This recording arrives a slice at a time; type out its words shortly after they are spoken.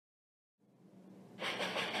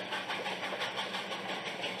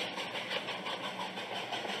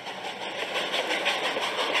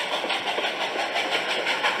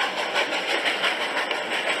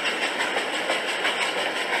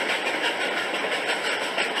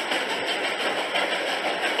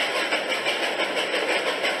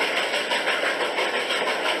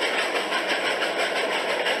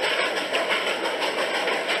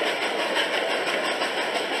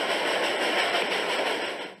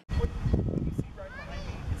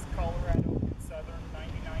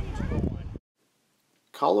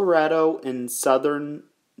Colorado and Southern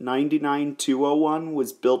 99201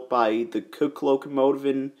 was built by the Cook Locomotive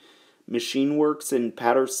and Machine Works in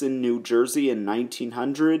Paterson, New Jersey in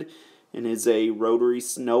 1900 and is a rotary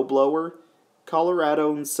snowblower.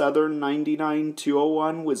 Colorado and Southern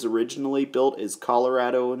 99201 was originally built as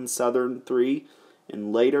Colorado and Southern 3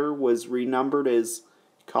 and later was renumbered as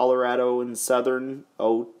Colorado and Southern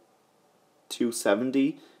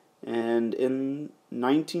 0270, and in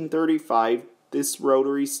 1935 this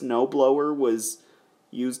rotary snowblower was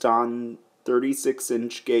used on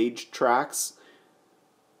 36-inch gauge tracks,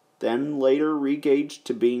 then later regauged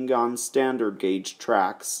to being on standard gauge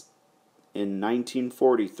tracks in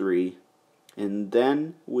 1943, and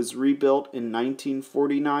then was rebuilt in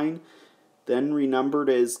 1949, then renumbered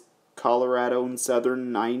as Colorado and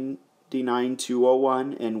Southern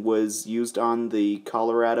 99201 and was used on the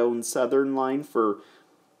Colorado and Southern line for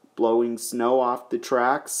blowing snow off the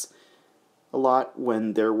tracks a lot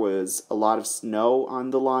when there was a lot of snow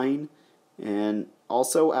on the line. And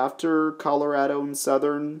also after Colorado and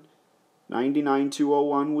Southern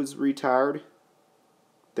 99201 was retired,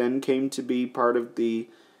 then came to be part of the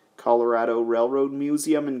Colorado Railroad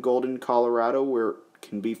Museum in Golden, Colorado, where it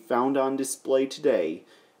can be found on display today.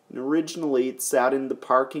 And originally it sat in the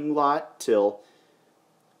parking lot till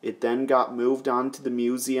it then got moved onto the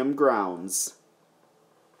museum grounds.